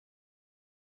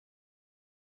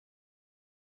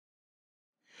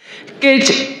Good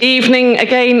evening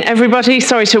again, everybody.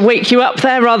 Sorry to wake you up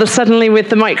there rather suddenly with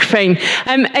the microphone.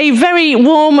 A very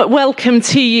warm welcome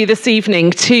to you this evening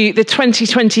to the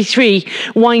 2023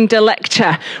 Winder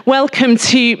Lecture. Welcome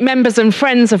to members and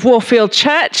friends of Warfield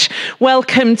Church.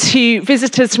 Welcome to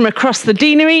visitors from across the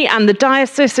deanery and the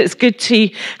diocese. It's good to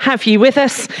have you with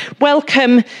us.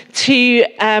 Welcome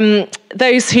to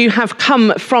those who have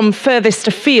come from furthest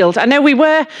afield. I know we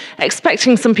were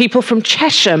expecting some people from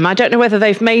Chesham. I don't know whether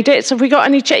they've made it. Have we got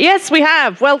any? Yes, we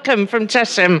have. Welcome from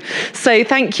Chesham. So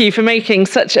thank you for making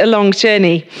such a long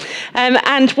journey.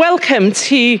 And welcome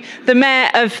to the Mayor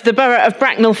of the Borough of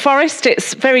Bracknell Forest.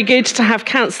 It's very good to have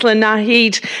Councillor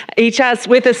Nahid Ijaz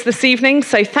with us this evening.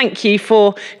 So thank you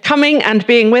for coming and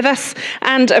being with us.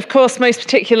 And of course, most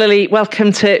particularly,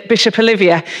 welcome to Bishop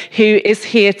Olivia, who is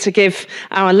here to give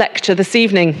our lecture this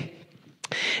evening.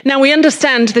 Now, we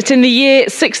understand that in the year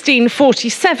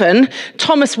 1647,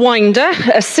 Thomas Winder,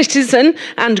 a citizen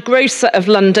and grocer of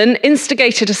London,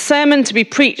 instigated a sermon to be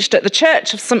preached at the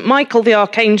church of St Michael the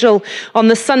Archangel on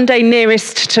the Sunday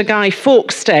nearest to Guy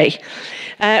Fawkes Day.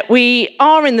 We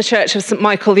are in the Church of St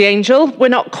Michael the Angel. We're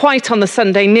not quite on the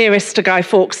Sunday nearest to Guy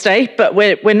Fawkes Day, but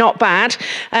we're not bad.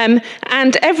 And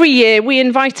every year we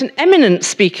invite an eminent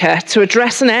speaker to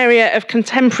address an area of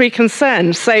contemporary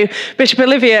concern. So, Bishop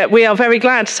Olivia, we are very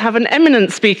glad to have an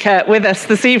eminent speaker with us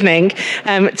this evening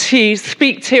to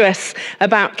speak to us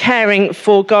about caring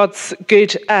for God's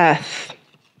good earth.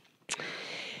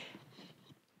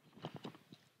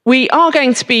 We are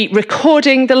going to be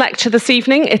recording the lecture this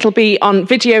evening. It'll be on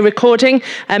video recording.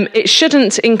 It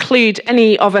shouldn't include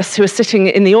any of us who are sitting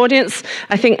in the audience.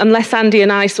 I think unless Andy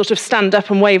and I sort of stand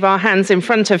up and wave our hands in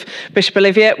front of Bishop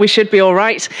Olivia, we should be all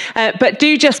right. But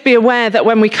do just be aware that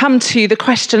when we come to the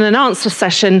question and answer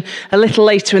session a little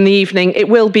later in the evening, it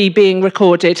will be being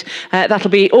recorded. That'll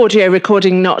be audio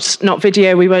recording, not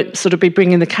video. We won't sort of be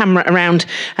bringing the camera around,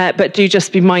 but do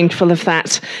just be mindful of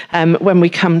that when we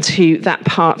come to that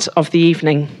part of the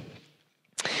evening.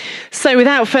 So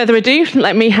without further ado,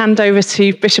 let me hand over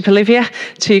to Bishop Olivia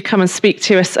to come and speak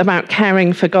to us about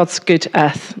caring for God's good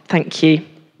earth. Thank you.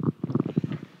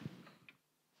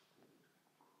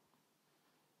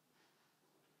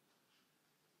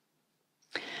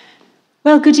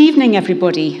 Well, good evening,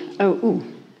 everybody.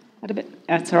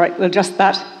 That's all right, we'll adjust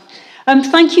that.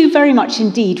 Thank you very much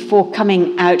indeed for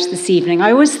coming out this evening.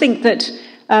 I always think that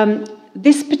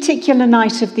this particular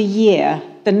night of the year,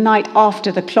 the night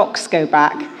after the clocks go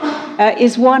back,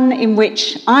 is one in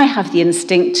which I have the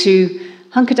instinct to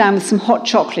hunker down with some hot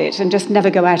chocolate and just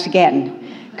never go out again.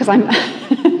 Because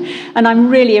I'm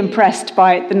really impressed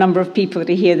by the number of people that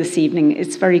are here this evening.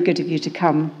 It's very good of you to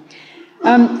come.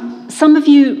 Some of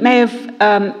you may have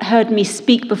heard me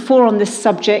speak before on this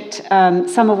subject.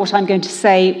 Some of what I'm going to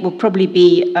say will probably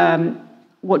be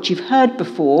what you've heard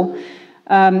before.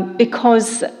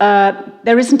 Because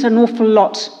there isn't an awful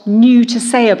lot new to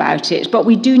say about it, but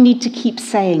we do need to keep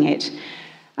saying it.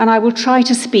 And I will try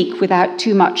to speak without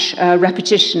too much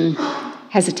repetition,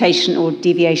 hesitation, or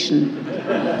deviation.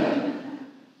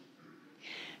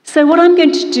 So what I'm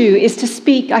going to do is to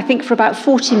speak, I think, for about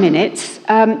 40 minutes,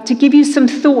 to give you some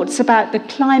thoughts about the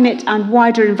climate and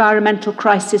wider environmental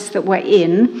crisis that we're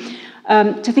in,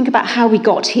 to think about how we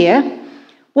got here,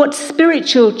 what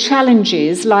spiritual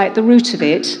challenges lie at the root of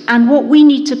it, and what we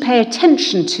need to pay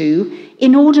attention to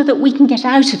in order that we can get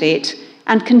out of it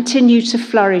and continue to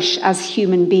flourish as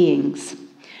human beings.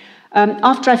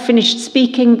 After I've finished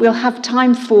speaking, we'll have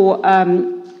time for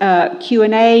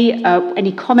Q&A,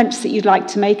 any comments that you'd like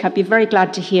to make. I'd be very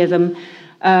glad to hear them.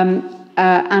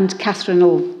 And Catherine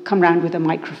will come round with a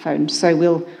microphone. So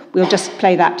we'll just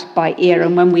play that by ear,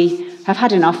 and when we have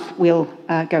had enough, we'll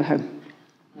go home.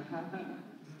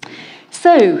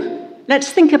 So,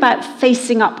 let's think about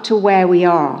facing up to where we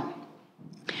are.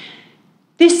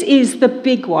 This is the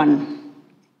big one.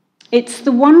 It's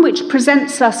the one which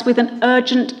presents us with an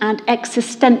urgent and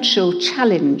existential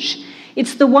challenge.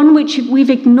 It's the one which we've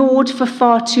ignored for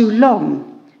far too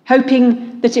long,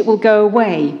 hoping that it will go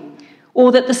away,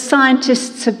 or that the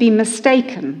scientists have been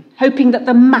mistaken, hoping that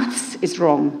the maths is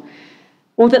wrong,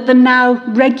 or that the now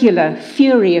regular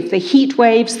fury of the heat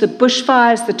waves, the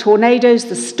bushfires, the tornadoes,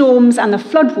 the storms, and the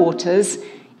floodwaters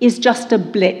is just a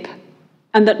blip,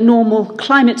 and that normal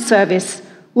climate service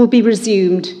will be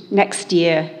resumed next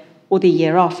year or the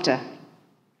year after.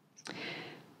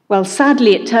 Well,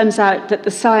 sadly, it turns out that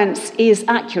the science is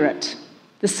accurate.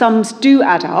 The sums do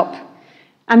add up,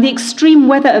 and the extreme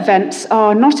weather events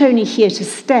are not only here to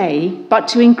stay, but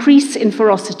to increase in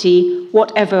ferocity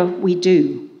whatever we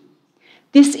do.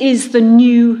 This is the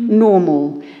new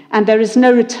normal, and there is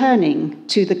no returning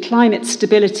to the climate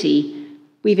stability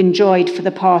we've enjoyed for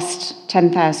the past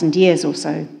 10,000 years or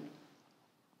so.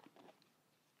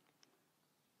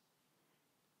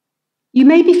 You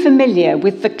may be familiar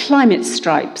with the climate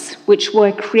stripes, which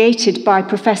were created by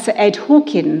Professor Ed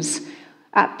Hawkins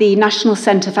at the National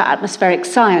Centre for Atmospheric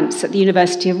Science at the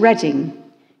University of Reading.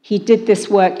 He did this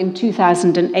work in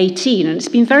 2018, and it's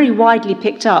been very widely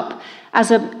picked up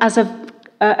as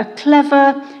a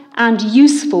clever and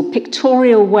useful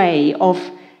pictorial way of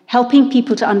helping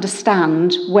people to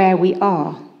understand where we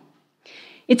are.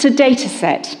 It's a data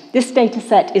set. This data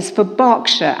set is for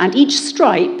Berkshire, and each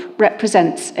stripe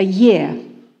represents a year.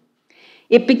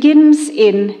 It begins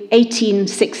in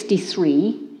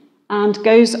 1863 and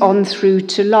goes on through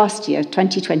to last year,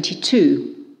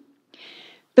 2022.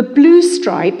 The blue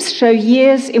stripes show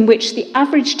years in which the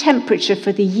average temperature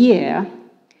for the year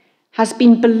has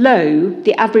been below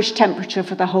the average temperature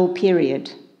for the whole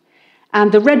period.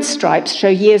 And the red stripes show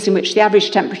years in which the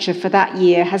average temperature for that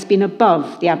year has been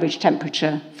above the average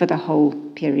temperature for the whole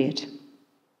period.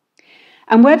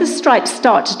 And where the stripes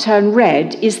start to turn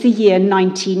red is the year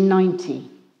 1990.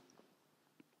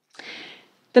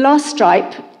 The last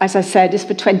stripe, as I said, is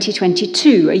for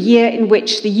 2022, a year in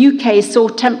which the UK saw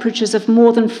temperatures of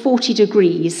more than 40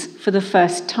 degrees for the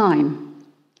first time.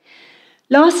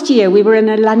 Last year, we were in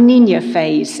a La Niña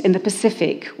phase in the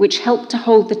Pacific, which helped to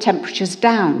hold the temperatures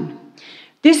down.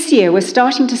 This year, we're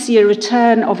starting to see a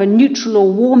return of a neutral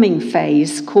or warming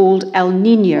phase called El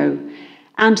Niño,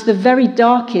 and the very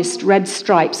darkest red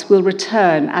stripes will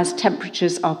return as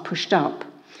temperatures are pushed up.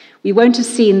 We won't have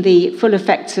seen the full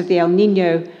effects of the El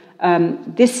Niño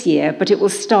this year, but it will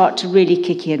start to really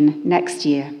kick in next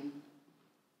year.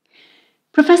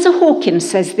 Professor Hawkins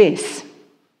says this: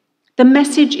 "The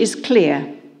message is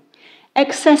clear.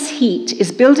 Excess heat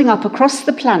is building up across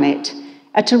the planet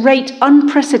at a rate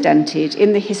unprecedented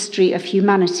in the history of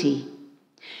humanity.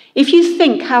 If you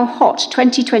think how hot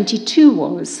 2022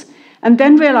 was, and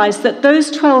then realise that those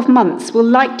 12 months will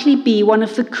likely be one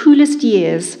of the coolest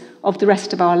years of the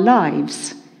rest of our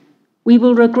lives, we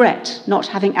will regret not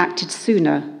having acted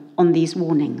sooner on these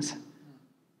warnings."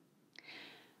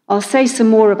 I'll say some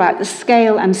more about the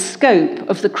scale and scope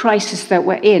of the crisis that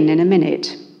we're in a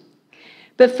minute.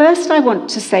 But first, I want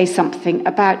to say something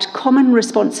about common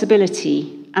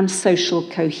responsibility and social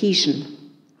cohesion.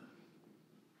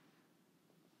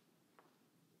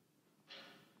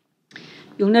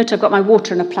 You'll note I've got my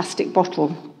water in a plastic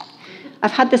bottle.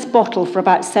 I've had this bottle for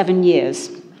about 7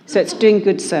 years, so it's doing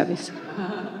good service.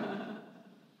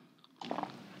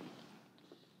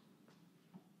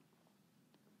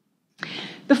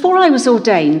 Before I was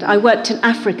ordained, I worked in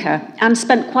Africa and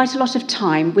spent quite a lot of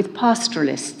time with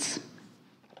pastoralists.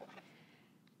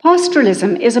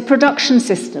 Pastoralism is a production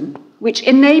system which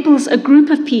enables a group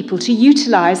of people to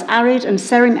utilise arid and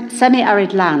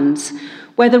semi-arid lands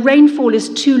where the rainfall is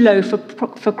too low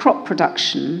for crop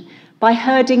production by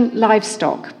herding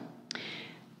livestock.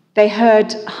 They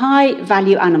herd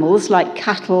high-value animals like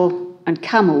cattle and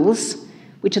camels,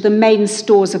 which are the main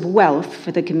stores of wealth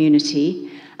for the community,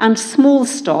 and small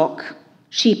stock,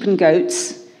 sheep and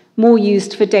goats, more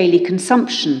used for daily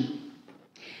consumption.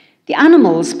 The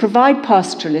animals provide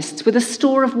pastoralists with a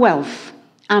store of wealth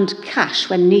and cash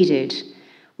when needed,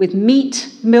 with meat,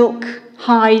 milk,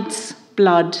 hides,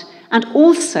 blood, and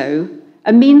also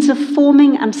a means of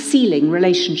forming and sealing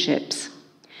relationships.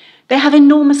 They have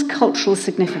enormous cultural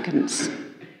significance.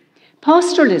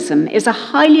 Pastoralism is a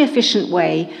highly efficient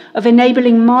way of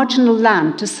enabling marginal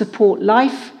land to support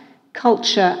life,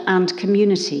 culture, and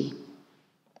community.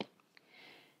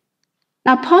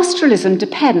 Now, pastoralism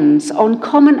depends on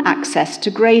common access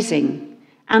to grazing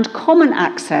and common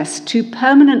access to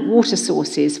permanent water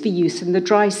sources for use in the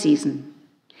dry season.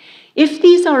 If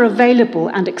these are available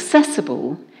and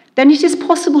accessible, then it is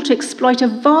possible to exploit a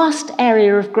vast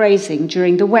area of grazing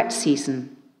during the wet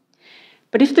season.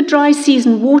 But if the dry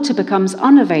season water becomes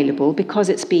unavailable because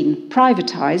it's been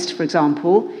privatised, for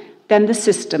example, then the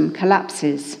system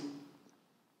collapses.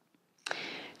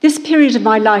 This period of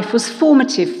my life was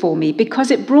formative for me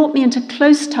because it brought me into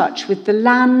close touch with the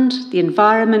land, the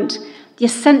environment, the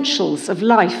essentials of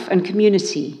life and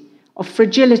community, of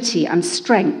fragility and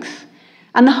strength,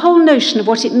 and the whole notion of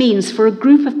what it means for a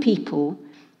group of people,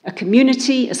 a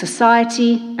community, a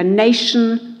society, a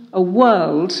nation, a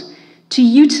world, to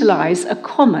utilise a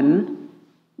common,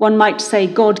 one might say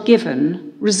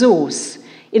God-given, resource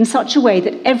in such a way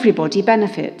that everybody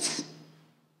benefits.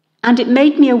 And it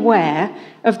made me aware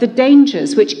of the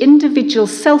dangers which individual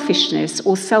selfishness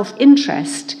or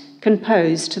self-interest can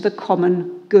pose to the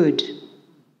common good.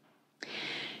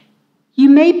 You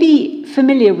may be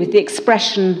familiar with the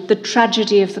expression, the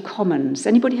tragedy of the commons.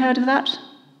 Anybody heard of that?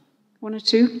 one or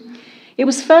two. It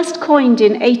was first coined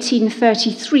in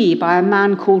 1833 by a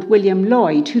man called William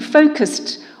Lloyd, who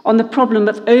focused on the problem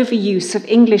of overuse of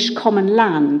English common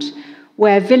land,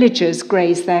 where villagers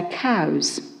graze their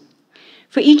cows.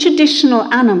 For each additional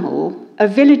animal, a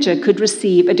villager could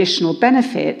receive additional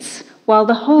benefits, while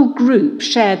the whole group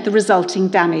shared the resulting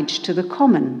damage to the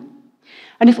common.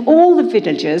 And if all the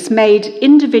villagers made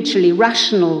individually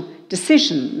rational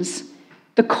decisions,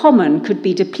 the common could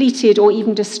be depleted or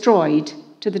even destroyed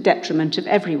to the detriment of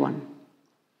everyone.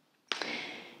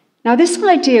 Now, this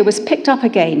idea was picked up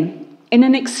again in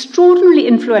an extraordinarily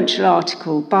influential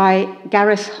article by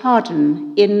Gareth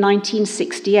Harden in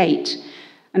 1968,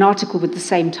 an article with the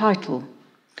same title.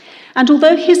 And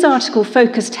although his article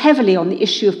focused heavily on the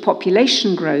issue of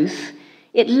population growth,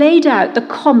 it laid out the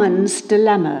commons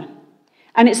dilemma.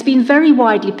 And it's been very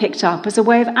widely picked up as a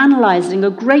way of analysing a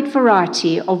great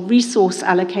variety of resource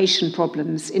allocation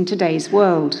problems in today's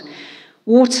world: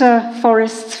 water,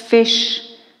 forests, fish,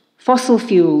 fossil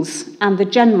fuels, and the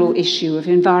general issue of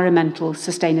environmental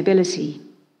sustainability.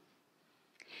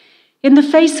 In the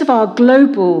face of our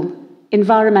global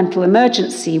environmental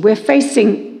emergency, we're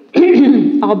facing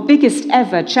our biggest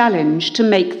ever challenge to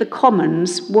make the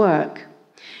commons work.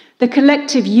 The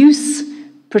collective use,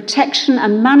 protection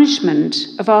and management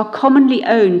of our commonly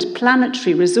owned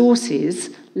planetary resources,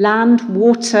 land,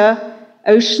 water,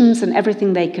 oceans and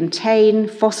everything they contain,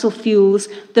 fossil fuels,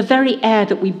 the very air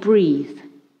that we breathe.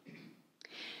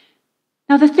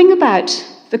 Now, the thing about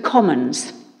the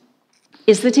commons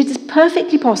is that it is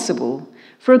perfectly possible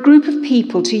for a group of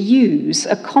people to use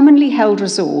a commonly held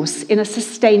resource in a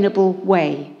sustainable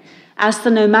way, as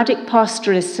the nomadic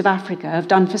pastoralists of Africa have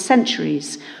done for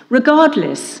centuries,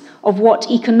 regardless of what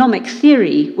economic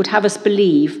theory would have us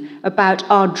believe about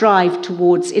our drive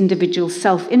towards individual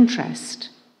self-interest.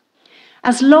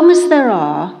 As long as there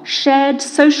are shared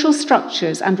social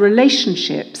structures and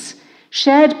relationships,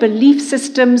 shared belief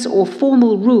systems or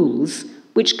formal rules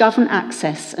which govern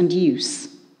access and use,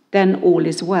 then all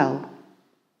is well.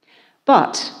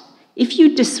 But if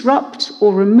you disrupt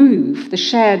or remove the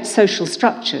shared social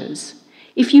structures,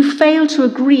 if you fail to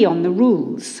agree on the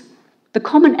rules, the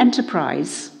common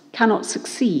enterprise cannot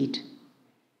succeed.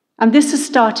 And this has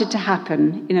started to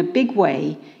happen in a big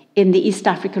way in the East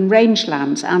African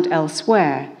rangelands and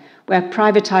elsewhere, where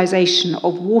privatization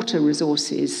of water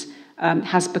resources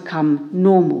has become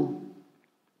normal.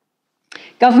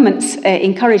 Governments,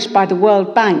 encouraged by the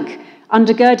World Bank,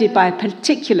 undergirded by a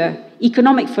particular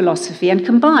economic philosophy and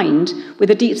combined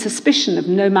with a deep suspicion of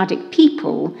nomadic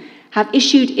people, have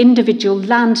issued individual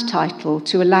land title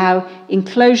to allow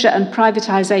enclosure and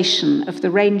privatization of the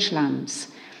rangelands.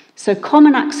 So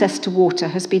common access to water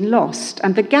has been lost,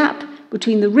 and the gap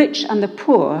between the rich and the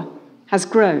poor has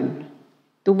grown.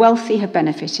 The wealthy have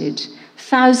benefited.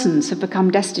 Thousands have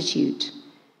become destitute.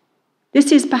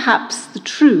 This is perhaps the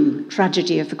true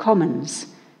tragedy of the commons,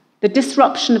 the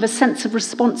disruption of a sense of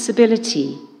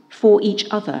responsibility for each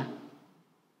other.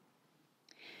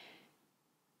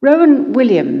 Rowan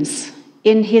Williams,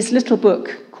 in his little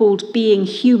book called Being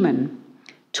Human,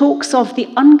 talks of the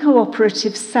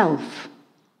uncooperative self.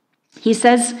 He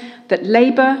says that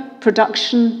labour,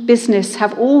 production, business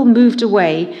have all moved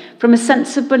away from a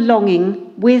sense of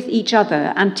belonging with each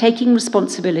other and taking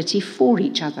responsibility for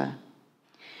each other.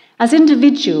 As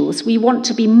individuals, we want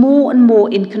to be more and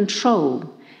more in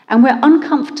control, and we're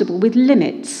uncomfortable with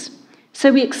limits,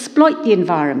 so we exploit the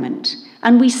environment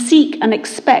and we seek and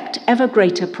expect ever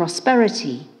greater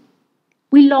prosperity.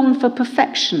 We long for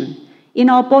perfection in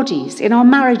our bodies, in our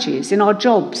marriages, in our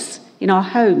jobs, in our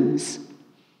homes.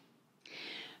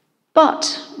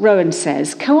 But, Rowan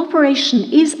says,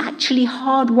 cooperation is actually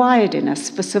hardwired in us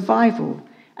for survival,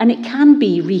 and it can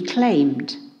be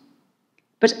reclaimed,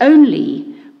 but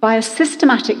only by a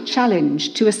systematic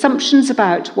challenge to assumptions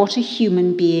about what a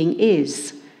human being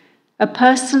is, a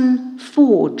person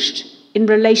forged in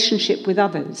relationship with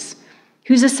others,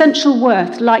 whose essential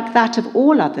worth, like that of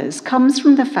all others, comes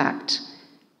from the fact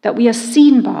that we are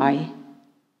seen by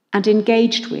and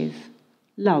engaged with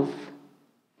love.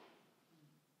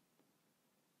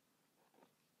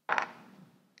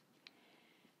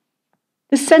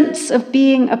 The sense of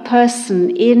being a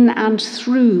person in and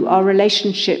through our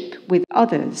relationship with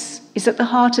others is at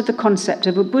the heart of the concept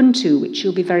of Ubuntu, which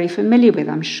you'll be very familiar with,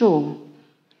 I'm sure.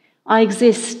 I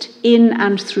exist in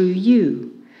and through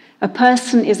you. A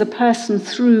person is a person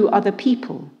through other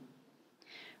people.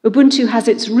 Ubuntu has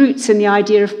its roots in the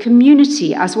idea of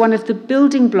community as one of the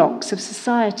building blocks of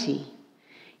society.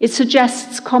 It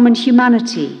suggests common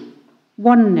humanity,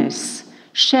 oneness,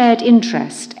 shared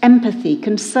interest, empathy,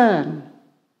 concern,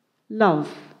 love.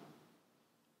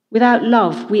 Without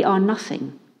love, we are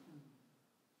nothing.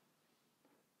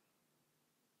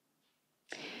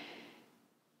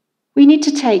 We need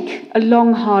to take a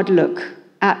long, hard look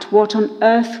at what on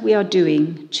earth we are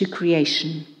doing to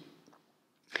creation.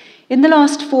 In the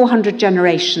last 400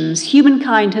 generations,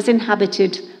 humankind has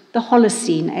inhabited the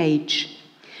Holocene age.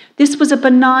 This was a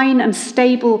benign and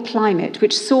stable climate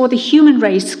which saw the human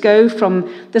race go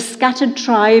from the scattered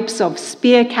tribes of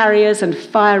spear carriers and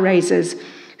fire raisers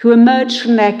who emerged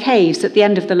from their caves at the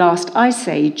end of the last ice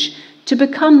age to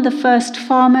become the first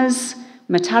farmers,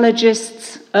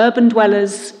 metallurgists, urban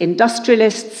dwellers,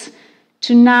 industrialists,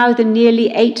 to now the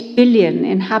nearly 8 billion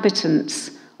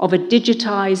inhabitants of a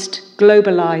digitized,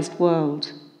 globalized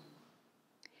world.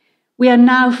 We are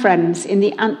now, friends, in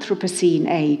the Anthropocene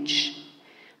age,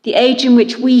 the age in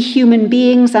which we human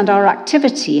beings and our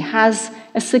activity has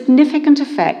a significant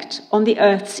effect on the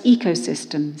Earth's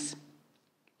ecosystems.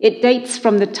 It dates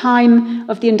from the time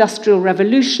of the Industrial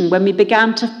Revolution, when we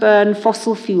began to burn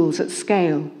fossil fuels at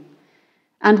scale.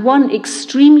 And one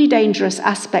extremely dangerous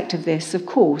aspect of this, of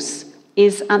course,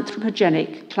 is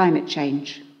anthropogenic climate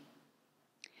change.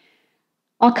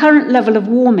 Our current level of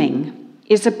warming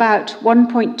is about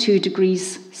 1.2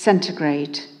 degrees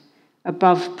centigrade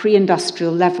above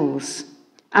pre-industrial levels,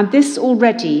 and this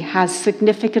already has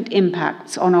significant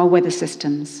impacts on our weather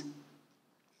systems.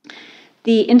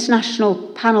 The International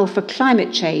Panel for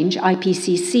Climate Change,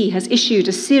 IPCC, has issued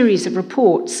a series of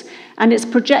reports, and its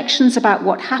projections about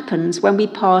what happens when we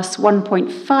pass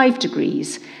 1.5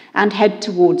 degrees and head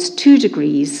towards 2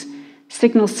 degrees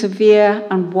signal severe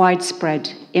and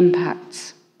widespread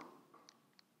impacts.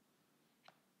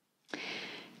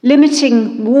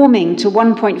 Limiting warming to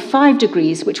 1.5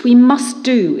 degrees, which we must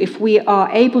do if we are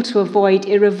able to avoid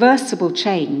irreversible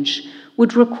change,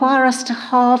 would require us to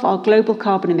halve our global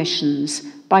carbon emissions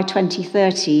by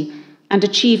 2030 and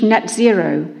achieve net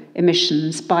zero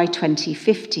emissions by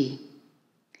 2050.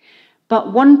 But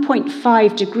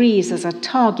 1.5 degrees as a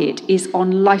target is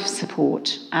on life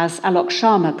support, as Alok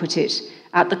Sharma put it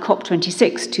at the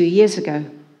COP26 2 years ago.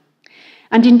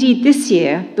 And indeed, this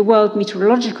year, the World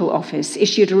Meteorological Office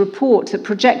issued a report that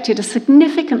projected a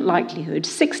significant likelihood,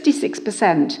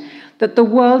 66%, that the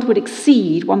world would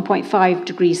exceed 1.5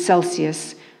 degrees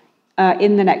Celsius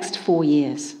in the next 4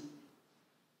 years.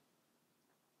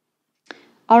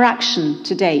 Our action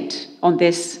to date on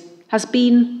this has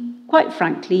been, quite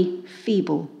frankly,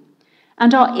 feeble,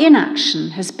 and our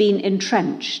inaction has been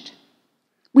entrenched.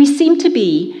 We seem to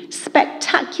be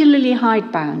spectacularly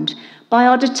hidebound by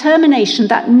our determination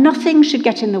that nothing should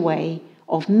get in the way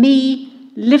of me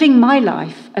living my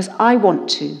life as I want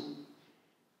to.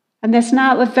 And there's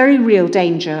now a very real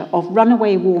danger of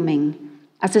runaway warming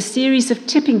as a series of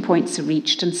tipping points are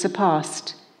reached and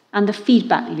surpassed, and the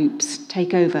feedback loops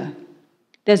take over.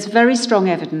 There's very strong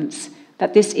evidence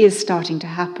that this is starting to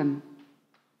happen.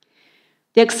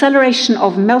 The acceleration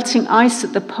of melting ice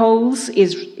at the poles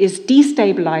is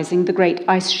destabilizing the great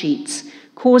ice sheets,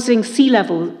 causing sea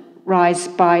levels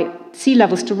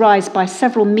to rise by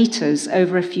several meters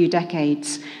over a few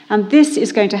decades. And this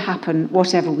is going to happen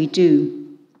whatever we do.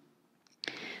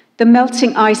 The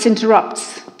melting ice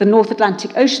interrupts the North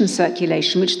Atlantic Ocean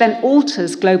circulation, which then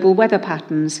alters global weather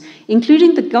patterns,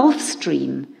 including the Gulf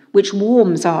Stream, which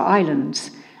warms our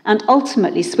islands, and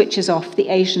ultimately switches off the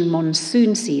Asian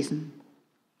monsoon season.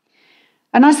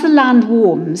 And as the land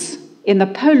warms in the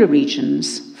polar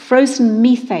regions, frozen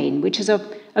methane, which is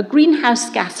a greenhouse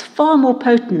gas far more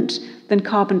potent than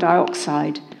carbon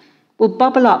dioxide, will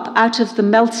bubble up out of the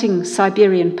melting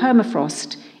Siberian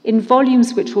permafrost in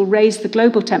volumes which will raise the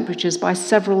global temperatures by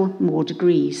several more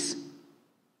degrees.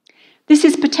 This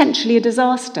is potentially a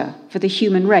disaster for the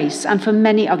human race and for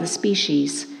many other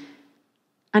species.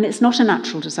 And it's not a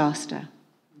natural disaster.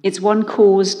 It's one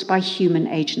caused by human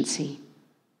agency.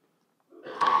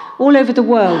 All over the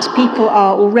world, people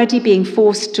are already being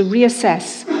forced to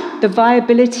reassess the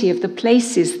viability of the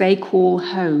places they call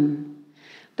home.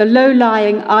 The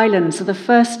low-lying islands are the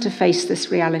first to face this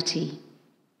reality.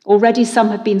 Already some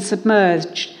have been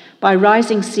submerged by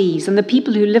rising seas, and the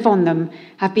people who live on them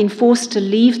have been forced to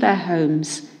leave their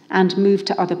homes and move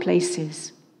to other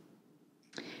places.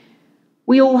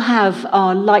 We all have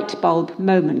our light bulb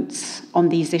moments on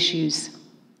these issues.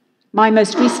 My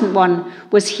most recent one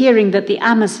was hearing that the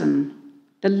Amazon,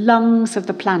 the lungs of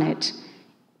the planet,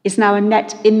 is now a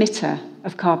net emitter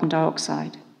of carbon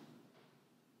dioxide.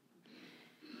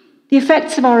 The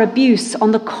effects of our abuse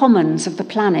on the commons of the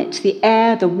planet, the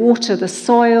air, the water, the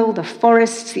soil, the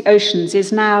forests, the oceans,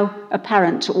 is now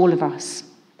apparent to all of us.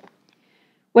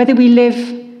 Whether we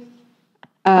live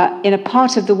in a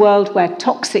part of the world where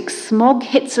toxic smog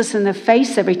hits us in the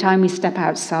face every time we step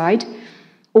outside,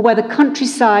 or where the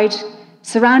countryside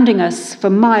surrounding us for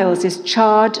miles is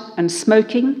charred and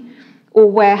smoking, or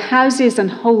where houses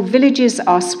and whole villages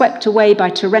are swept away by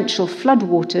torrential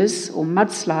floodwaters or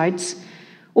mudslides,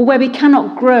 or where we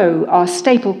cannot grow our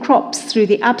staple crops through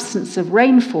the absence of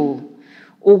rainfall,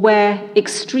 or where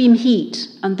extreme heat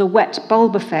and the wet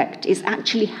bulb effect is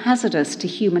actually hazardous to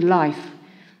human life.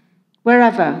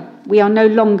 Wherever, we are no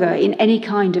longer in any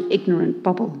kind of ignorant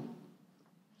bubble.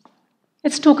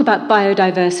 Let's talk about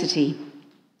biodiversity.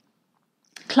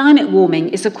 Climate warming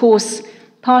is, of course,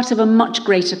 part of a much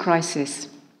greater crisis.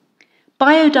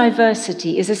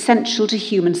 Biodiversity is essential to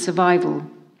human survival.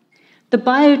 The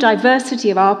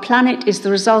biodiversity of our planet is the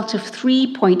result of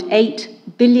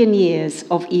 3.8 billion years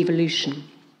of evolution.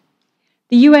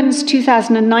 The UN's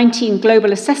 2019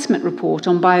 Global Assessment Report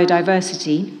on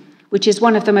Biodiversity, which is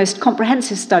one of the most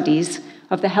comprehensive studies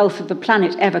of the health of the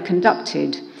planet ever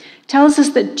conducted, tells us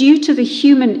that due to the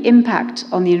human impact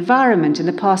on the environment in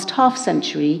the past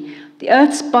half-century, the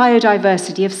Earth's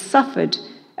biodiversity has suffered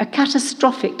a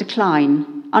catastrophic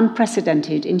decline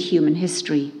unprecedented in human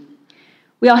history.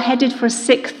 We are headed for a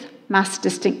sixth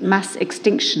mass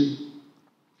extinction.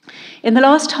 In the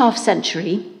last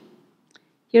half-century,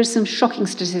 here are some shocking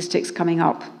statistics coming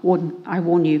up, I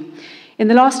warn you. In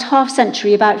the last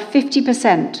half-century, about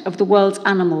 50% of the world's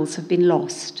animals have been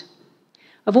lost.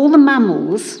 Of all the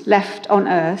mammals left on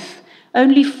Earth,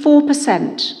 only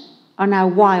 4% are now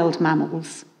wild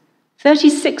mammals,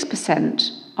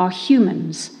 36% are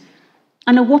humans,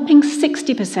 and a whopping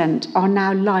 60% are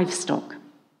now livestock.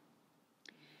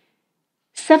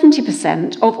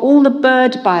 70% of all the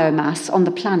bird biomass on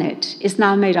the planet is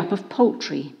now made up of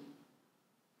poultry.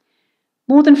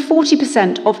 More than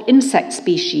 40% of insect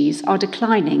species are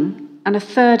declining, and a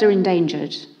third are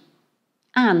endangered.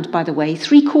 And, by the way,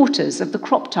 3/4 of the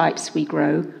crop types we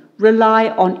grow rely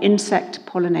on insect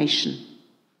pollination.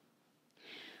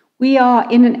 We are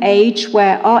in an age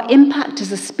where our impact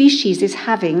as a species is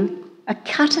having a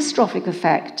catastrophic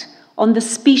effect on the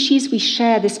species we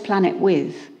share this planet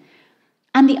with.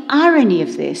 And the irony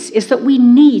of this is that we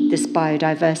need this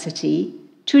biodiversity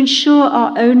to ensure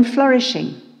our own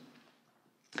flourishing.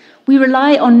 We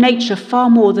rely on nature far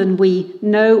more than we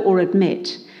know or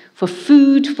admit, for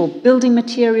food, for building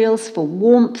materials, for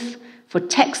warmth, for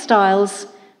textiles,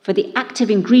 for the active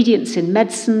ingredients in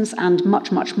medicines, and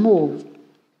much, much more.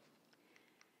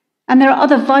 And there are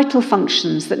other vital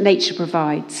functions that nature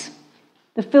provides: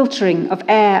 the filtering of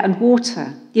air and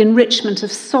water, the enrichment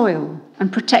of soil,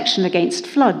 and protection against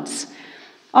floods.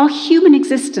 Our human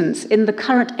existence in the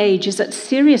current age is at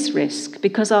serious risk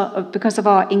because of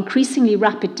our increasingly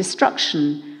rapid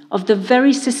destruction of the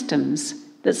very systems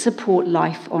that support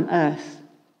life on Earth.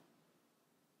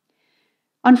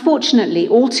 Unfortunately,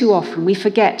 all too often we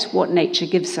forget what nature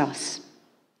gives us.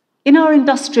 In our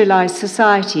industrialized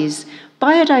societies,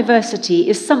 biodiversity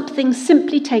is something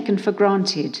simply taken for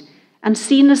granted and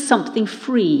seen as something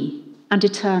free and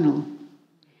eternal.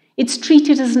 It's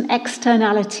treated as an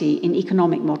externality in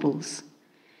economic models.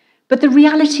 But the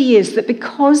reality is that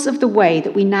because of the way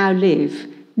that we now live,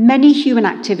 many human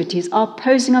activities are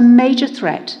posing a major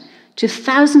threat to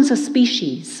thousands of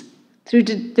species through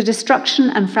the destruction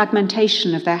and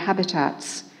fragmentation of their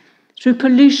habitats, through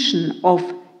pollution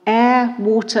of air,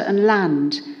 water, and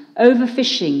land,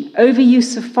 overfishing,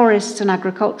 overuse of forests and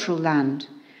agricultural land,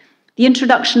 the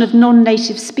introduction of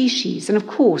non-native species, and of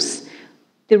course,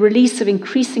 the release of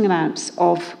increasing amounts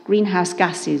of greenhouse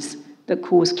gases that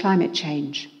cause climate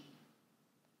change.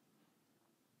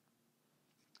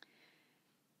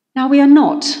 Now, we are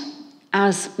not,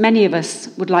 as many of us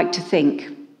would like to think,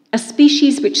 a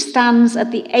species which stands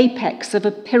at the apex of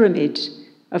a pyramid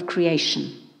of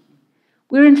creation.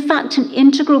 We're in fact an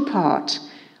integral part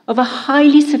of a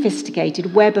highly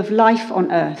sophisticated web of life on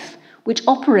Earth, which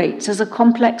operates as a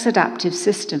complex adaptive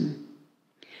system.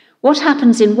 What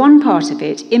happens in one part of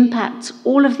it impacts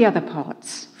all of the other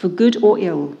parts, for good or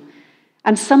ill,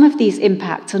 and some of these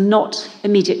impacts are not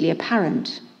immediately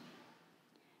apparent.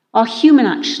 Our human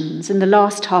actions in the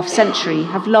last half-century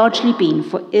have largely been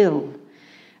for ill,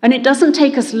 and it doesn't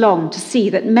take us long to see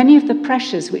that many of the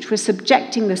pressures which we're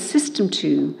subjecting the system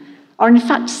to are in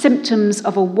fact symptoms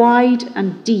of a wide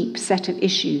and deep set of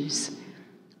issues: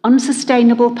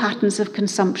 unsustainable patterns of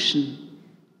consumption,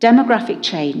 demographic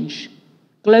change,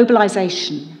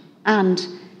 globalization, and,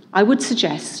 I would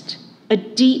suggest, a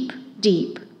deep,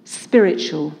 deep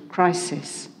spiritual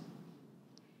crisis.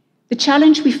 The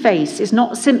challenge we face is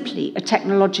not simply a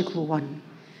technological one.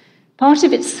 Part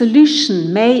of its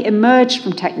solution may emerge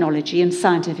from technology and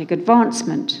scientific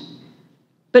advancement,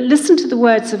 But listen to the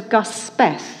words of Gus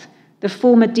Speth, the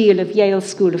former dean of Yale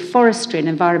School of Forestry and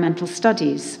Environmental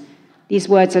Studies. These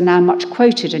words are now much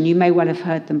quoted, and you may well have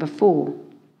heard them before.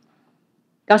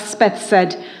 Gus Speth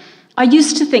said, "I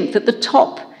used to think that the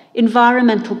top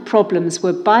environmental problems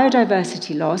were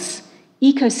biodiversity loss,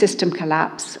 ecosystem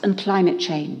collapse, and climate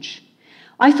change.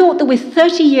 I thought that with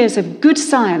 30 years of good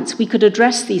science, we could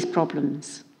address these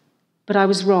problems. But I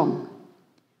was wrong.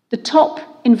 The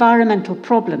top environmental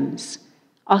problems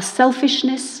are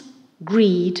selfishness,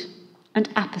 greed, and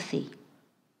apathy.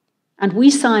 And we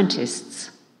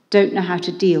scientists don't know how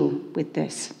to deal with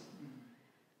this.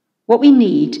 What we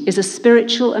need is a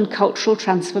spiritual and cultural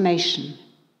transformation."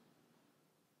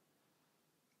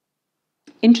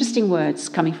 Interesting words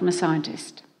coming from a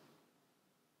scientist.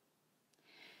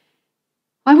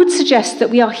 I would suggest that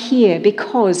we are here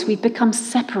because we've become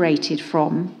separated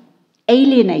from,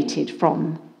 alienated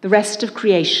from, the rest of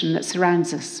creation that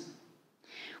surrounds us.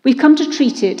 We've come to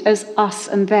treat it as us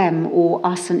and them, or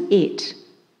us and it.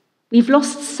 We've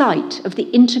lost sight of the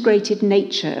integrated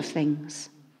nature of things.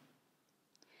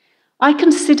 I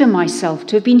consider myself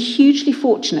to have been hugely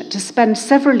fortunate to spend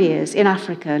several years in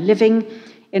Africa, living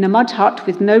in a mud hut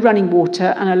with no running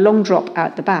water and a long drop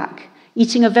out the back,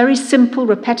 eating a very simple,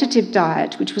 repetitive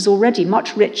diet, which was already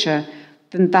much richer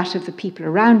than that of the people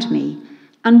around me,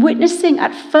 and witnessing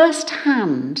at first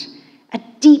hand a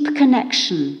deep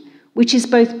connection, which is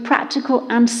both practical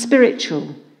and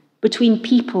spiritual, between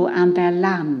people and their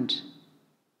land.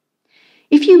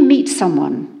 If you meet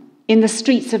someone in the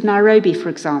streets of Nairobi, for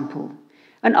example,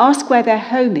 and ask where their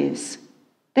home is,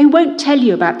 they won't tell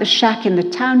you about the shack in the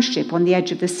township on the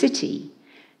edge of the city.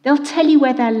 They'll tell you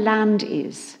where their land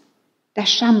is, their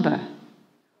shamba,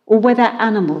 or where their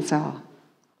animals are.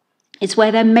 It's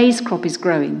where their maize crop is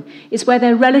growing. It's where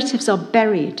their relatives are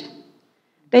buried.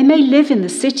 They may live in the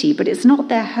city, but it's not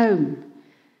their home.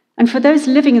 And for those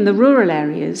living in the rural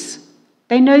areas,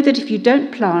 they know that if you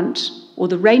don't plant, or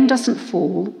the rain doesn't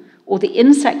fall, or the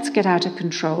insects get out of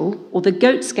control, or the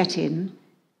goats get in,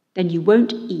 then you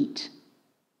won't eat.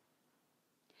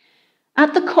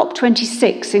 At the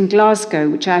COP26 in Glasgow,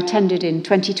 which I attended in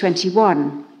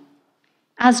 2021,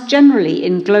 as generally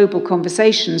in global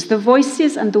conversations, the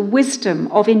voices and the wisdom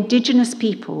of Indigenous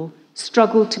people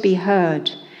struggle to be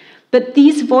heard. But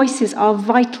these voices are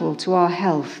vital to our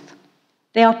health.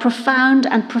 They are profound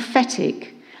and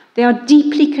prophetic. They are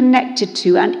deeply connected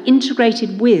to and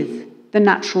integrated with the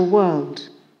natural world.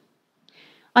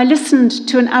 I listened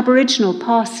to an Aboriginal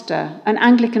pastor, an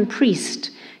Anglican priest,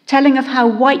 telling of how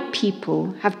white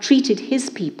people have treated his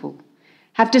people,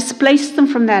 have displaced them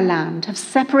from their land, have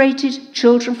separated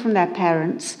children from their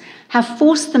parents, have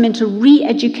forced them into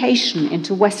re-education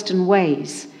into Western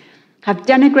ways, have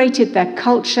denigrated their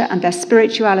culture and their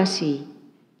spirituality,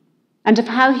 and of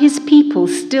how his people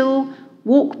still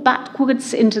walk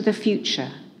backwards into the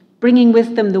future, bringing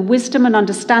with them the wisdom and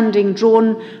understanding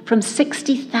drawn from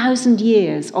 60,000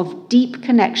 years of deep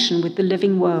connection with the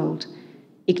living world,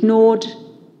 ignored,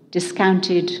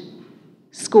 discounted,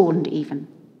 scorned even.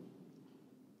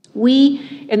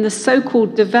 We, in the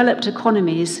so-called developed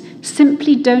economies,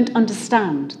 simply don't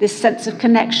understand this sense of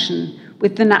connection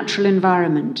with the natural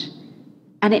environment,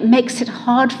 and it makes it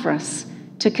hard for us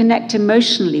to connect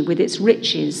emotionally with its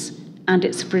riches and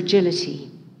its fragility.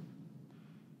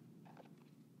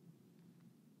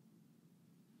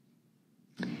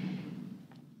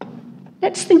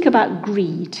 Let's think about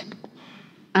greed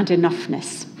and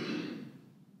enoughness.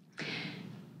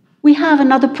 We have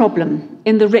another problem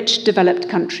in the rich, developed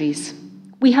countries.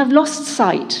 We have lost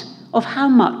sight of how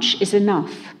much is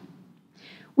enough.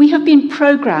 We have been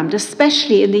programmed,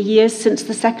 especially in the years since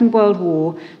the Second World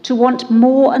War, to want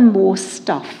more and more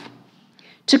stuff,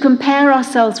 to compare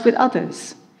ourselves with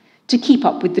others, to keep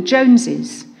up with the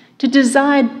Joneses, to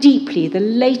desire deeply the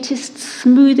latest,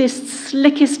 smoothest,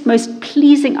 slickest, most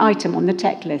pleasing item on the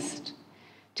tech list,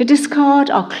 to discard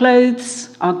our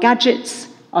clothes, our gadgets,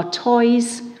 our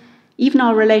toys, even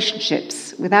our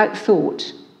relationships without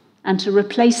thought, and to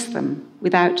replace them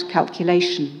without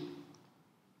calculation.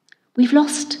 We've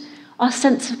lost our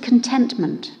sense of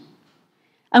contentment,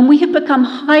 and we have become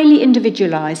highly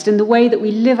individualized in the way that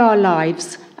we live our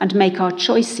lives and make our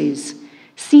choices,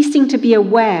 ceasing to be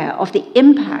aware of the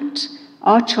impact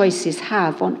our choices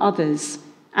have on others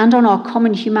and on our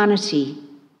common humanity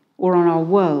or on our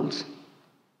world.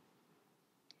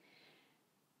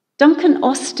 Duncan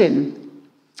Austin,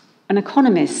 an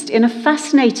economist, in a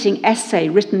fascinating essay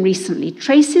written recently,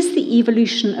 traces the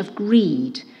evolution of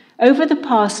greed over the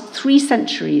past 3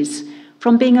 centuries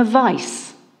from being a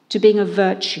vice to being a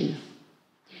virtue.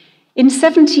 In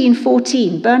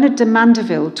 1714, Bernard de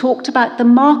Mandeville talked about the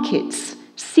markets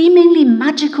seemingly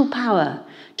magical power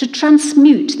to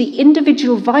transmute the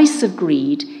individual vice of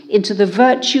greed into the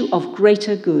virtue of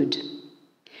greater good.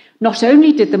 Not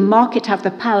only did the market have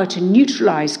the power to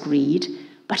neutralize greed,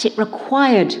 but it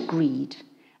required greed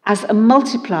as a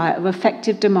multiplier of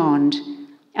effective demand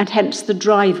and hence the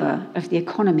driver of the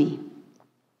economy.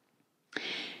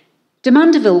 De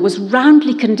Mandeville was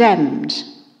roundly condemned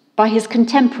by his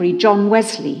contemporary John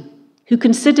Wesley, who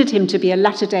considered him to be a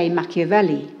latter-day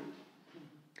Machiavelli.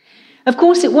 Of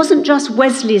course, it wasn't just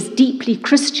Wesley's deeply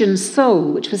Christian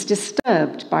soul which was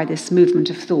disturbed by this movement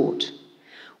of thought.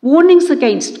 Warnings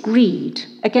against greed,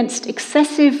 against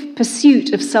excessive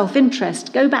pursuit of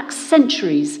self-interest, go back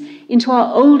centuries into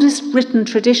our oldest written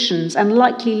traditions and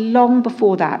likely long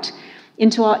before that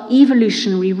into our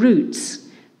evolutionary roots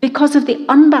because of the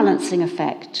unbalancing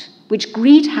effect which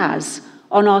greed has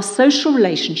on our social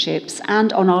relationships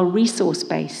and on our resource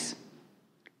base.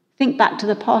 Think back to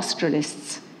the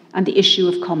pastoralists and the issue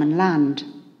of common land.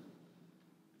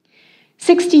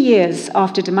 60 years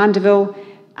after de Mandeville,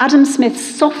 Adam Smith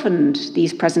softened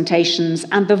these presentations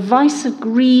and the vice of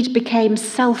greed became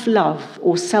self-love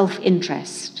or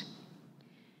self-interest.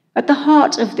 At the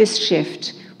heart of this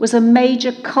shift was a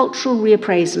major cultural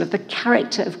reappraisal of the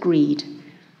character of greed.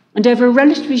 And over a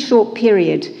relatively short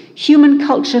period, human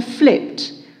culture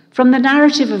flipped from the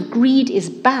narrative of greed is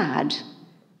bad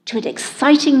to an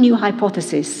exciting new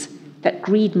hypothesis that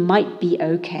greed might be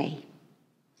okay.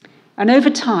 And over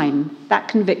time, that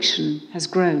conviction has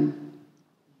grown.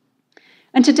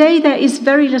 And today there is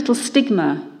very little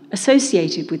stigma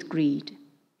associated with greed.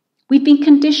 We've been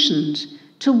conditioned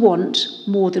to want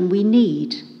more than we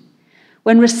need.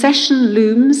 When recession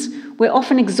looms, we're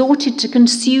often exhorted to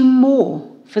consume more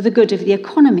for the good of the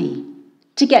economy,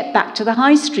 to get back to the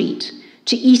high street,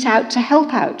 to eat out to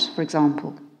help out, for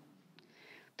example.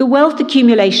 The wealth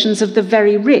accumulations of the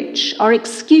very rich are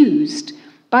excused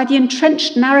by the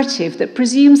entrenched narrative that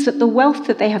presumes that the wealth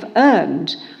that they have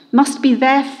earned must be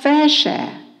their fair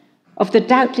share of the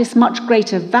doubtless much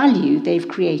greater value they've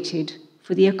created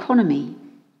for the economy.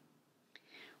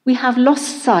 We have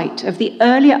lost sight of the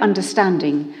earlier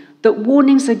understanding that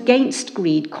warnings against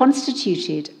greed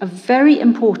constituted a very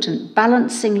important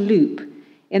balancing loop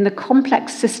in the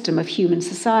complex system of human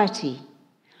society,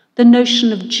 the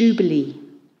notion of jubilee.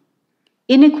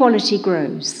 Inequality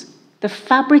grows, the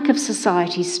fabric of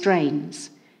society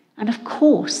strains, and of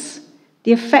course,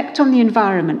 the effect on the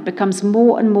environment becomes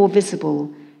more and more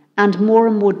visible and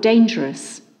more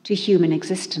dangerous to human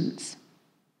existence.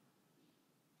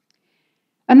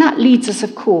 And that leads us,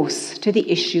 of course, to the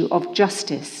issue of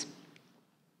justice.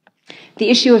 The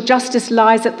issue of justice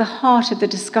lies at the heart of the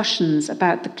discussions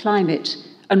about the climate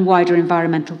and wider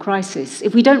environmental crisis.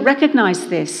 If we don't recognise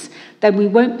this, then we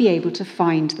won't be able to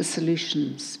find the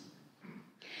solutions.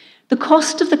 The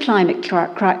cost of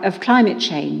climate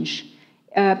change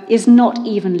is not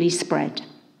evenly spread.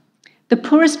 The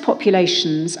poorest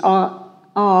populations are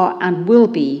and will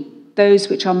be those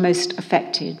which are most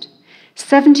affected.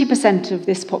 70% of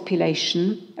this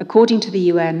population, according to the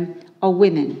UN, are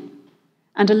women,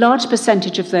 and a large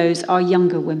percentage of those are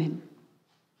younger women.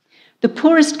 The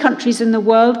poorest countries in the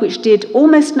world, which did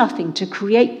almost nothing to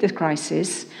create the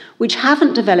crisis, which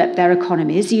haven't developed their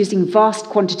economies using vast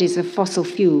quantities of fossil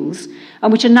fuels,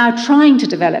 and which are now trying to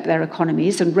develop their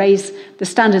economies and raise the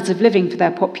standards of living for their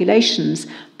populations,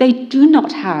 they do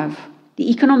not have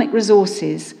the economic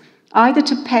resources either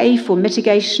to pay for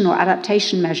mitigation or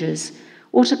adaptation measures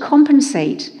or to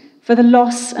compensate for the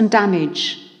loss and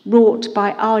damage wrought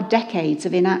by our decades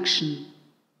of inaction.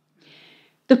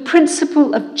 The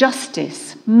principle of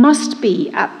justice must be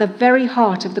at the very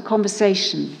heart of the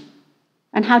conversation,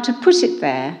 and how to put it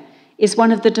there is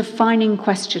one of the defining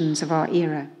questions of our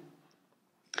era.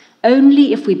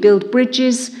 Only if we build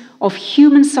bridges of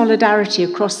human solidarity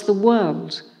across the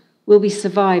world will we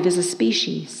survive as a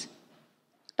species.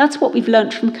 That's what we've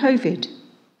learnt from COVID.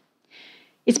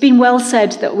 It's been well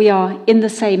said that we are in the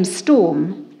same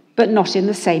storm, but not in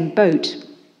the same boat.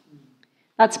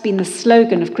 That's been the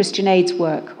slogan of Christian Aid's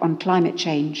work on climate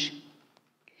change.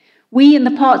 We, in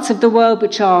the parts of the world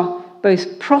which are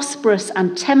both prosperous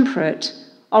and temperate,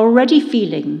 are already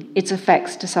feeling its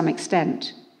effects to some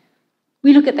extent.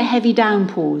 We look at the heavy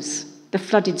downpours, the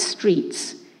flooded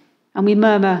streets, and we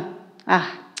murmur,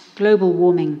 global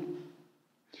warming.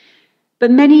 But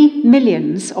many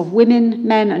millions of women,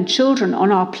 men, and children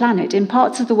on our planet in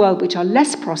parts of the world which are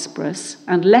less prosperous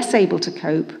and less able to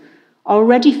cope are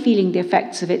already feeling the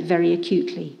effects of it very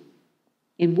acutely.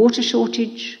 In water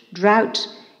shortage, drought,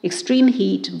 extreme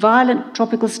heat, violent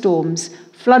tropical storms,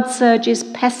 flood surges,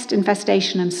 pest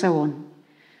infestation, and so on.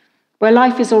 Where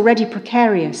life is already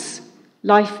precarious,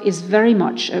 life is very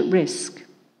much at risk.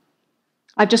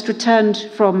 I've just returned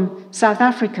from South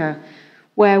Africa,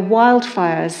 where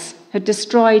wildfires had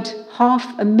destroyed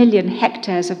 500,000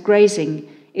 hectares of grazing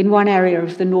in one area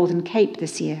of the Northern Cape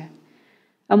this year.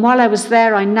 And while I was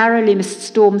there, I narrowly missed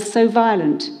storms so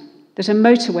violent that a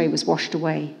motorway was washed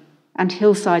away and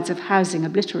hillsides of housing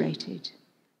obliterated.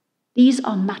 These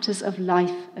are matters of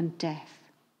life and death.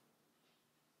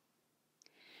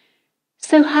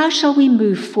 So how shall we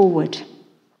move forward?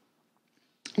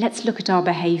 Let's look at our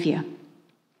behaviour.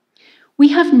 We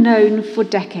have known for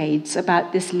decades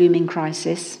about this looming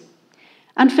crisis,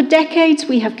 and for decades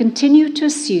we have continued to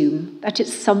assume that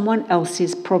it's someone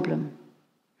else's problem.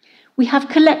 We have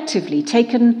collectively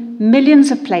taken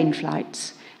millions of plane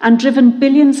flights and driven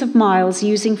billions of miles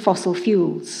using fossil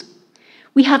fuels.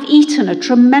 We have eaten a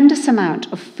tremendous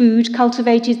amount of food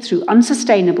cultivated through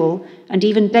unsustainable and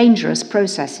even dangerous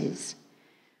processes.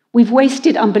 We've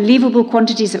wasted unbelievable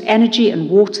quantities of energy and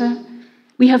water.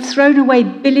 We have thrown away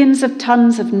billions of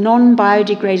tons of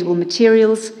non-biodegradable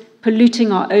materials,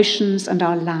 polluting our oceans and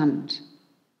our land.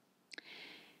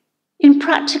 In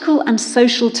practical and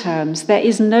social terms, there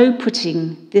is no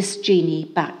putting this genie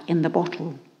back in the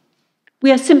bottle.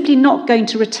 We are simply not going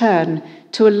to return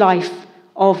to a life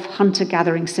of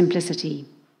hunter-gathering simplicity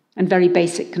and very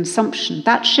basic consumption.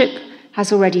 That ship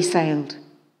has already sailed.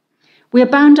 We are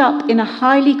bound up in a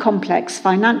highly complex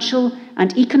financial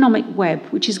and economic web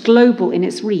which is global in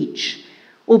its reach,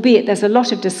 albeit there's a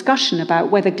lot of discussion about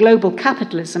whether global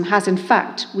capitalism has in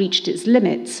fact reached its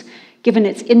limits, given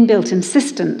its inbuilt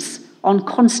insistence on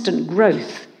constant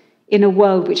growth in a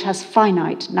world which has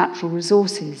finite natural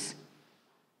resources.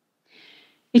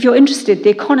 If you're interested, the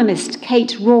economist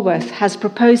Kate Raworth has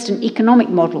proposed an economic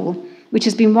model which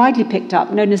has been widely picked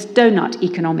up, known as donut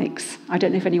economics. I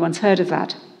don't know if anyone's heard of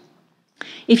that.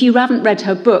 If you haven't read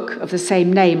her book of the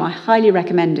same name, I highly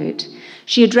recommend it.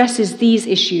 She addresses these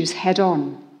issues head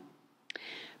on.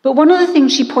 But one of the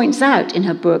things she points out in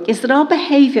her book is that our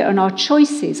behaviour and our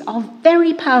choices are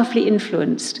very powerfully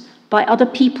influenced by other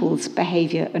people's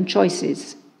behaviour and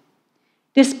choices.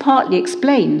 This partly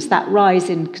explains that rise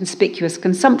in conspicuous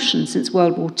consumption since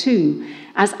World War II,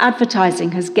 as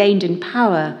advertising has gained in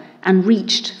power and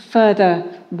reached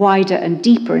further, wider and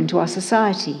deeper into our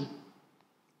society.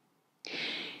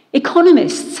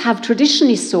 Economists have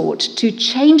traditionally sought to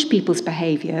change people's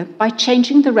behaviour by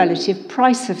changing the relative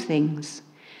price of things.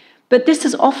 But this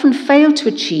has often failed to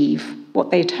achieve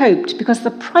what they'd hoped because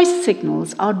the price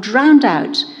signals are drowned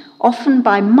out, often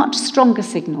by much stronger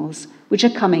signals which are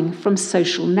coming from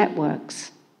social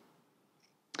networks.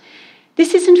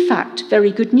 This is in fact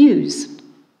very good news.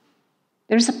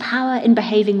 There is a power in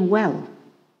behaving well.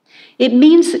 It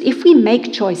means that if we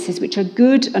make choices which are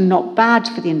good and not bad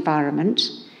for the environment,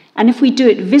 and if we do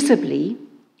it visibly,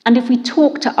 and if we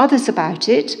talk to others about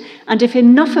it, and if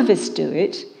enough of us do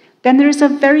it, then there is a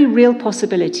very real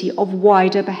possibility of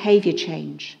wider behaviour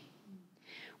change.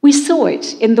 We saw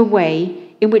it in the way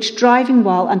in which driving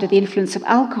while under the influence of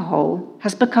alcohol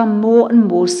has become more and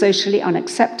more socially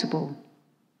unacceptable.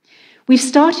 We've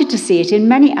started to see it in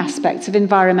many aspects of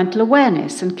environmental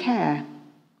awareness and care.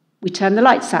 We turn the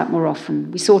lights out more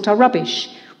often, we sort our rubbish,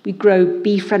 we grow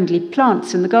bee-friendly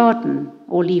plants in the garden,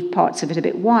 or leave parts of it a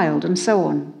bit wild, and so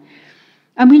on.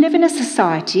 And we live in a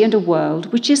society and a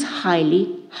world which is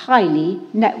highly, highly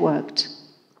networked.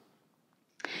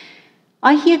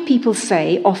 I hear people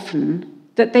say often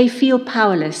that they feel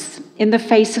powerless in the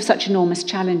face of such enormous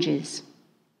challenges.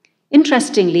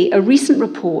 Interestingly, a recent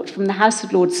report from the House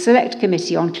of Lords Select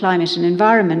Committee on Climate and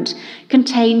Environment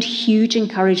contained huge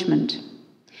encouragement.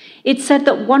 It said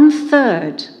that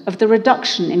 1/3 of the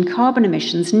reduction in carbon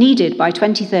emissions needed by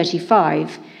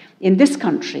 2035 in this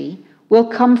country will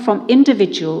come from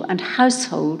individual and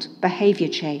household behaviour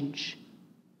change.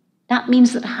 That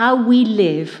means that how we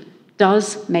live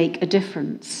does make a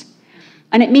difference.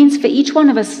 And it means for each one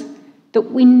of us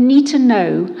that we need to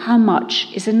know how much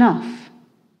is enough.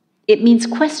 It means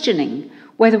questioning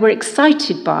whether we're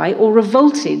excited by or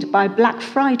revolted by Black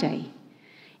Friday.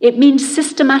 It means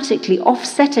systematically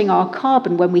offsetting our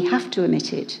carbon when we have to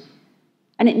emit it.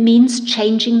 And it means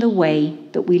changing the way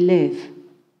that we live.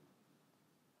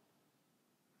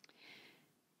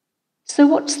 So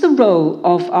what's the role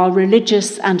of our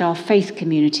religious and our faith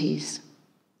communities?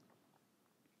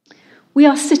 We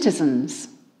are citizens,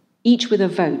 each with a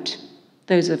vote,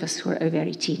 those of us who are over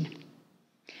 18.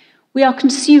 We are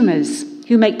consumers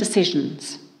who make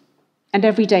decisions, and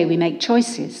every day we make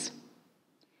choices.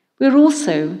 We're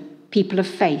also people of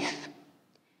faith.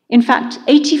 In fact,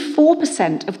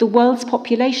 84% of the world's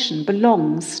population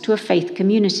belongs to a faith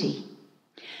community.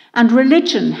 And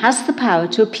religion has the power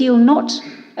to appeal not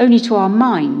only to our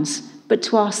minds, but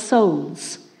to our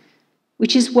souls,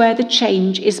 which is where the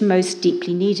change is most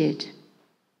deeply needed.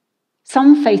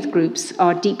 Some faith groups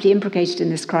are deeply implicated in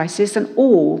this crisis, and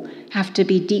all have to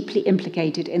be deeply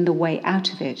implicated in the way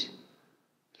out of it.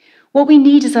 What we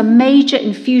need is a major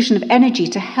infusion of energy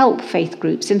to help faith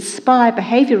groups inspire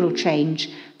behavioural change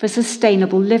for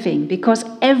sustainable living, because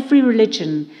every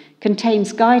religion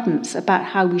contains guidance about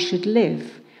how we should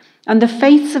live, and the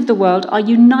faiths of the world are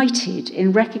united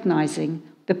in recognising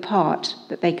the part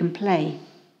that they can play.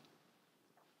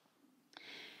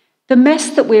 The mess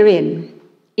that we're in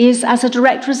is as a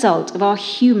direct result of our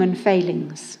human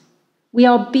failings. We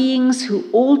are beings who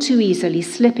all too easily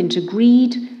slip into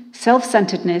greed,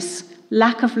 self-centeredness,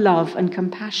 lack of love and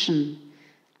compassion,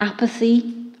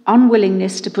 apathy,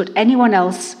 unwillingness to put anyone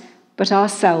else but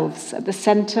ourselves at the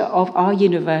centre of our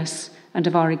universe and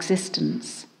of our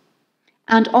existence.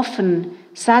 And often,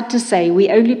 sad to say, we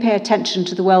only pay attention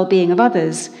to the well-being of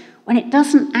others when it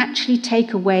doesn't actually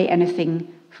take away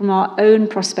anything from our own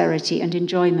prosperity and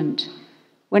enjoyment,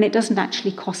 when it doesn't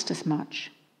actually cost us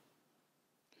much.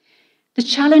 The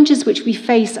challenges which we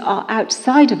face are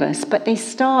outside of us, but they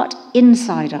start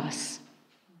inside us.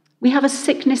 We have a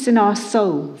sickness in our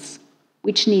souls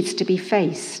which needs to be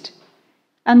faced,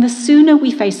 and the sooner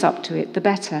we face up to it, the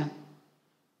better.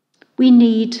 We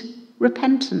need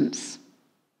repentance.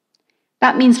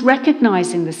 That means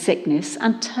recognizing the sickness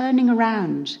and turning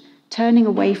around, turning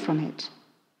away from it.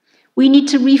 We need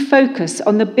to refocus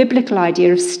on the biblical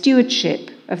idea of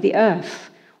stewardship of the earth,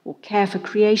 or care for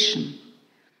creation.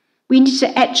 We need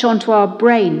to etch onto our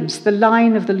brains the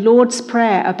line of the Lord's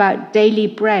Prayer about daily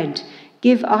bread.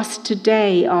 Give us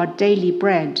today our daily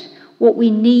bread, what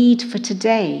we need for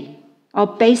today, our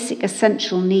basic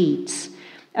essential needs,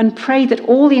 and pray that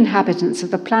all the inhabitants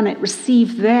of the planet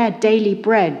receive their daily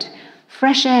bread,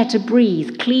 fresh air to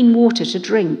breathe, clean water to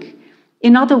drink.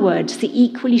 In other words, the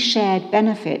equally shared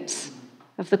benefits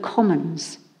of the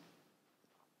commons.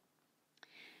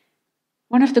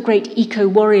 One of the great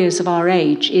eco-warriors of our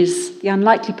age is the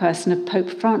unlikely person of Pope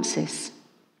Francis.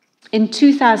 In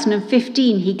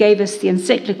 2015, he gave us the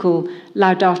encyclical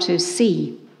Laudato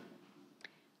Si.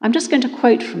 I'm just going to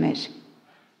quote from it.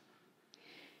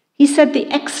 He said, "The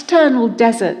external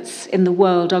deserts in the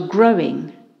world are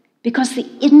growing because the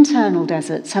internal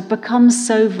deserts have become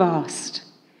so vast.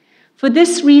 For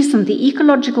this reason, the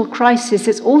ecological crisis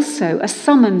is also a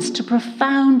summons to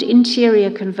profound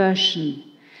interior conversion.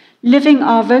 Living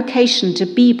our vocation to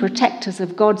be protectors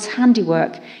of God's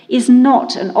handiwork is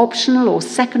not an optional or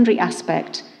secondary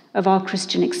aspect of our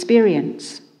Christian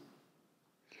experience."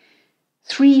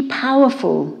 Three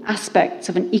powerful aspects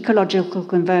of an ecological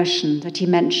conversion that he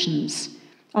mentions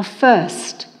are: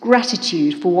 first,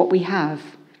 gratitude for what we have,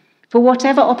 for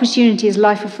whatever opportunities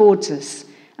life affords us,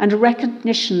 and a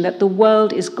recognition that the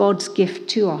world is God's gift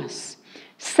to us.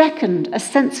 Second, a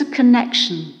sense of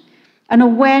connection, an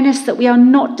awareness that we are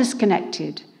not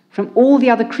disconnected from all the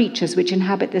other creatures which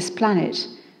inhabit this planet,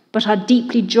 but are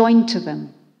deeply joined to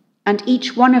them, and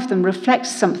each one of them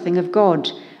reflects something of God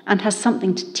and has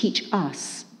something to teach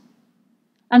us.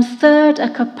 And third, a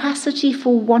capacity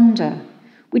for wonder,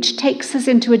 which takes us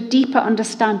into a deeper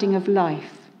understanding of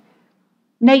life.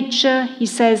 Nature, he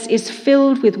says, is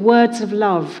filled with words of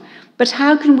love, but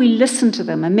how can we listen to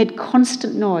them amid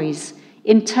constant noise,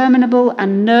 interminable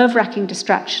and nerve-wracking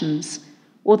distractions,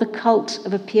 or the cult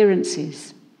of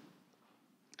appearances?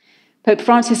 Pope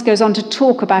Francis goes on to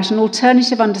talk about an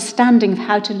alternative understanding of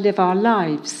how to live our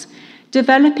lives,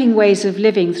 developing ways of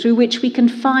living through which we can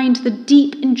find the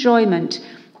deep enjoyment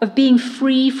of being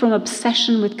free from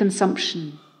obsession with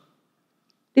consumption.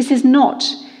 This is not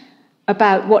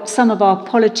about what some of our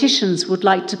politicians would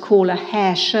like to call a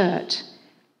hair shirt.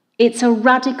 It's a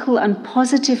radical and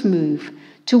positive move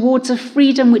towards a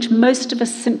freedom which most of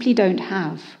us simply don't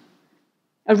have.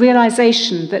 A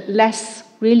realization that less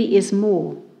really is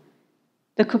more.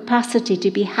 The capacity to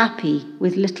be happy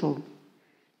with little.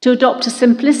 To adopt a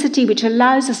simplicity which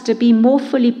allows us to be more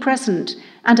fully present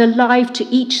and alive to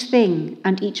each thing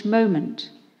and each moment.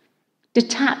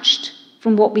 Detached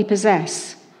from what we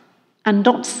possess and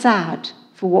not sad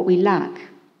for what we lack.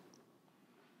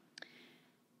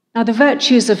 Now, the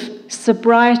virtues of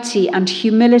sobriety and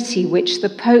humility, which the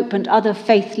Pope and other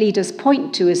faith leaders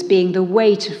point to as being the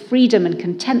way to freedom and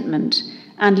contentment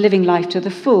and living life to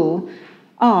the full,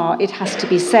 are, it has to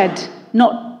be said,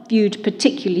 not viewed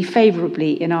particularly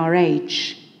favourably in our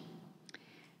age.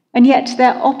 And yet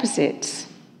their opposites,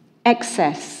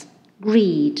 excess,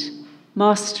 greed,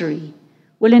 mastery,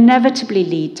 will inevitably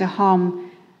lead us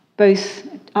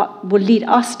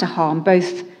to harm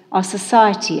both our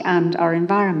society and our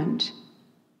environment.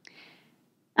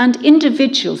 And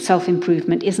individual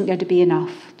self-improvement isn't going to be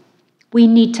enough. We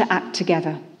need to act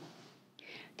together.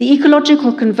 The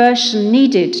ecological conversion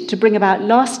needed to bring about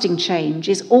lasting change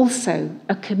is also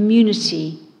a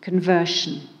community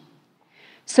conversion.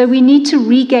 So we need to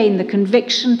regain the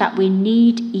conviction that we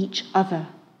need each other,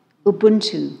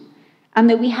 Ubuntu, and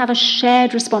that we have a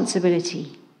shared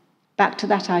responsibility, back to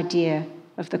that idea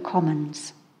of the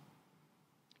commons.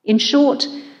 In short,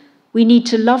 we need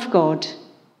to love God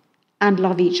and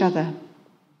love each other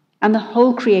and the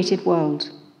whole created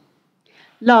world.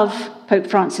 Love, Pope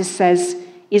Francis says,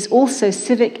 is also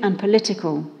civic and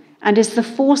political and is the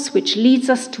force which leads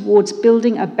us towards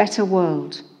building a better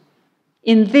world.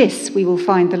 In this, we will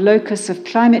find the locus of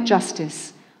climate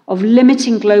justice, of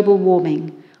limiting global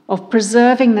warming, of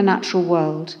preserving the natural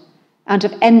world, and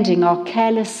of ending our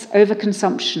careless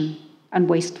overconsumption and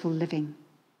wasteful living.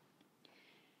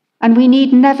 And we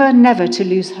need never, never to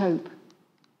lose hope.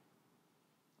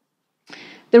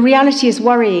 The reality is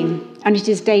worrying and it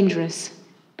is dangerous,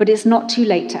 but it's not too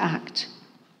late to act.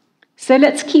 So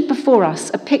let's keep before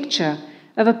us a picture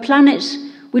of a planet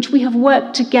which we have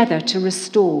worked together to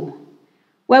restore,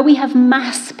 where we have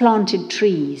mass planted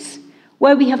trees,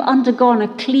 where we have undergone a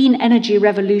clean energy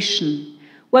revolution,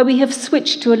 where we have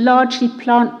switched to a largely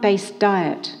plant-based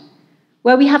diet,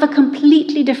 where we have a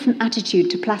completely different attitude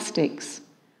to plastics,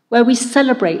 where we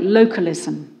celebrate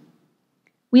localism.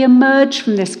 We emerge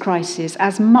from this crisis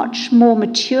as much more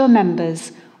mature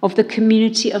members of the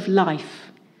community of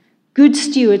life, good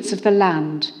stewards of the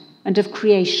land and of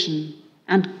creation,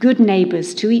 and good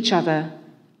neighbours to each other,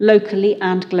 locally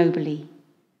and globally.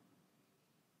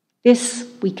 This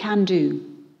we can do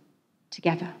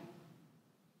together.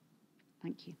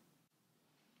 Thank you.